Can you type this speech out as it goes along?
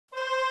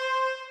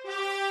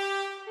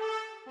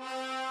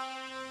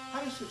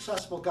How do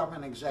successful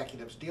government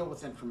executives deal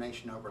with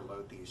information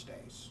overload these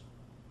days?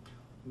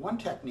 One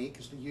technique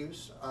is the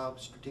use of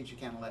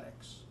strategic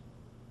analytics.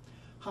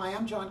 Hi,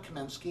 I'm John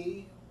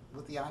Kaminsky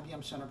with the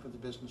IBM Center for the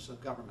Business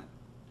of Government.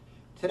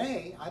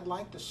 Today, I'd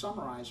like to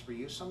summarize for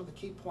you some of the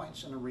key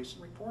points in a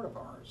recent report of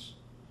ours,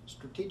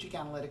 Strategic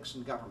Analytics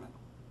in Government.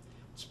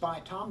 It's by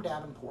Tom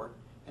Davenport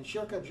and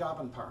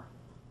Jarvenpaa.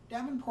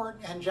 Davenport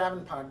and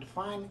Jarvenpaa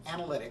define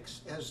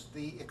analytics as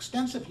the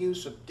extensive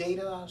use of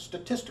data,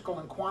 statistical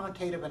and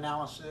quantitative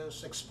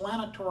analysis,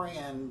 explanatory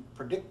and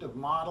predictive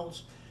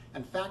models,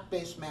 and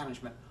fact-based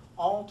management,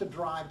 all to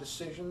drive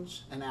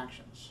decisions and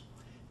actions.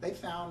 They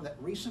found that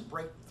recent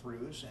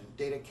breakthroughs in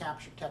data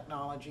capture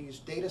technologies,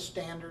 data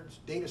standards,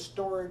 data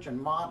storage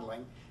and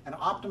modeling, and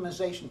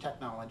optimization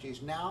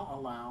technologies now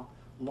allow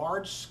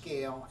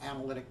large-scale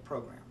analytic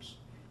programs.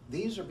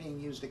 These are being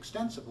used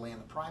extensively in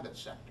the private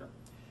sector.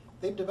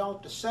 They've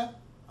developed a set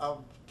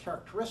of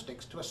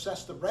characteristics to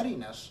assess the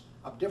readiness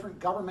of different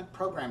government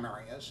program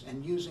areas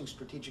and using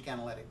strategic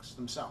analytics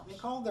themselves. They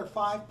call their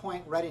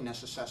 5-point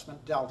readiness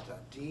assessment DELTA,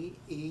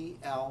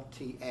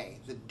 D-E-L-T-A.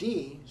 The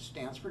D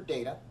stands for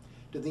data.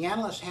 Do the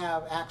analysts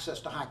have access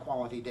to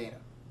high-quality data?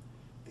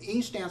 The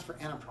E stands for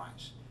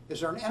enterprise.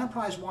 Is there an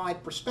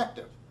enterprise-wide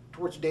perspective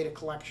towards data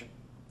collection?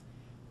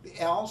 The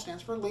L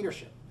stands for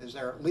leadership. Is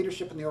there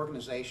leadership in the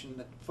organization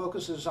that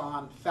focuses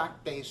on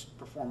fact-based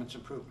performance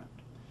improvement?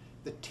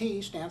 The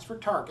T stands for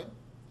target.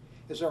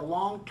 Is there a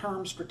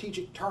long-term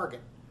strategic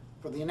target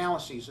for the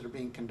analyses that are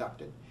being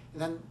conducted?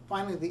 And then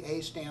finally the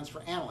A stands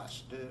for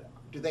analysts.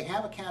 Do they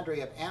have a cadre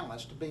of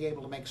analysts to be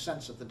able to make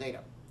sense of the data?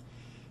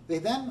 They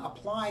then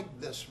applied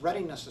this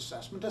readiness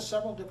assessment to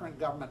several different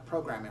government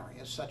program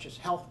areas such as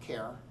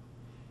healthcare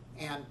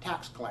and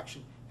tax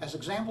collection as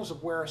examples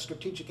of where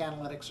strategic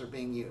analytics are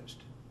being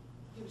used.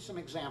 I'll give you some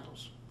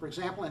examples. For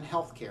example, in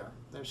healthcare,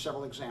 there's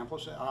several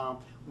examples.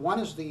 One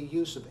is the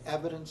use of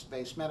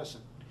evidence-based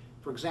medicine.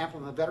 For example,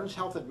 in the Veterans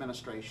Health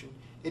Administration,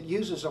 it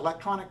uses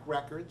electronic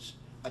records,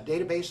 a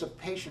database of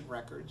patient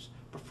records,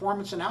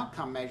 performance and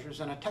outcome measures,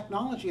 and a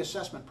technology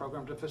assessment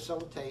program to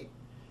facilitate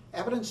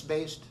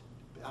evidence-based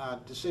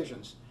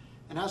decisions.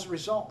 And as a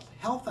result,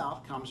 health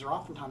outcomes are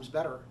oftentimes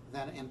better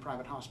than in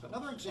private hospitals.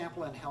 Another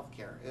example in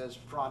healthcare is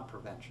fraud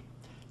prevention.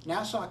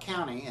 Nassau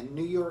County in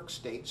New York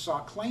State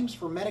saw claims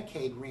for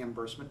Medicaid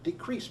reimbursement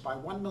decrease by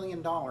 $1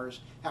 million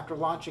after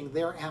launching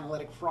their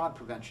analytic fraud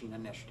prevention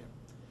initiative.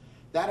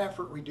 That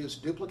effort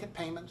reduced duplicate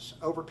payments,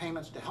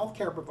 overpayments to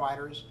healthcare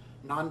providers,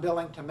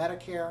 non-billing to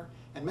Medicare,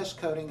 and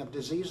miscoding of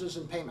diseases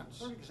and payments.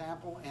 For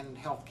example, in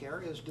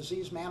healthcare is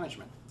disease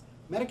management.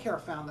 Medicare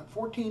found that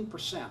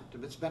 14%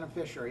 of its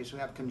beneficiaries who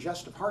have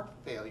congestive heart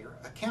failure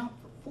account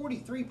for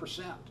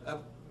 43%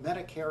 of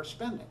Medicare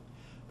spending.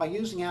 By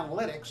using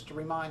analytics to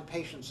remind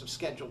patients of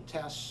scheduled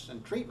tests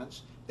and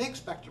treatments, they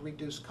expect to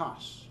reduce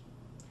costs.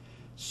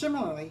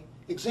 Similarly,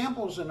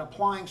 examples in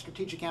applying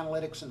strategic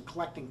analytics and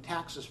collecting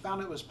taxes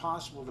found it was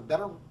possible to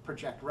better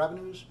project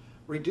revenues,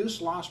 reduce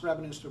lost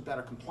revenues through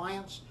better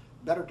compliance,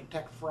 better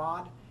detect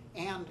fraud,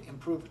 and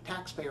improve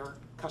taxpayer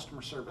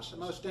customer service. The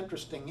most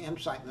interesting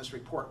insight in this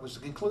report was the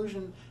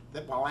conclusion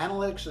that while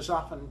analytics is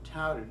often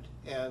touted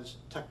as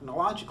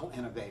technological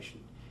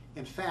innovation,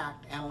 in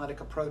fact,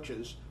 analytic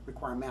approaches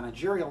require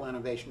managerial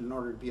innovation in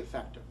order to be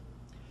effective.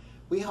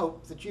 We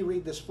hope that you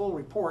read this full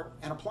report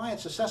and apply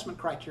its assessment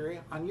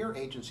criteria on your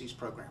agency's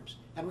programs,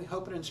 and we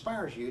hope it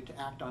inspires you to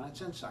act on its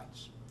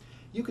insights.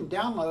 You can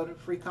download a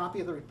free copy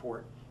of the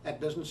report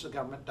at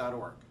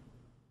businessofgovernment.org.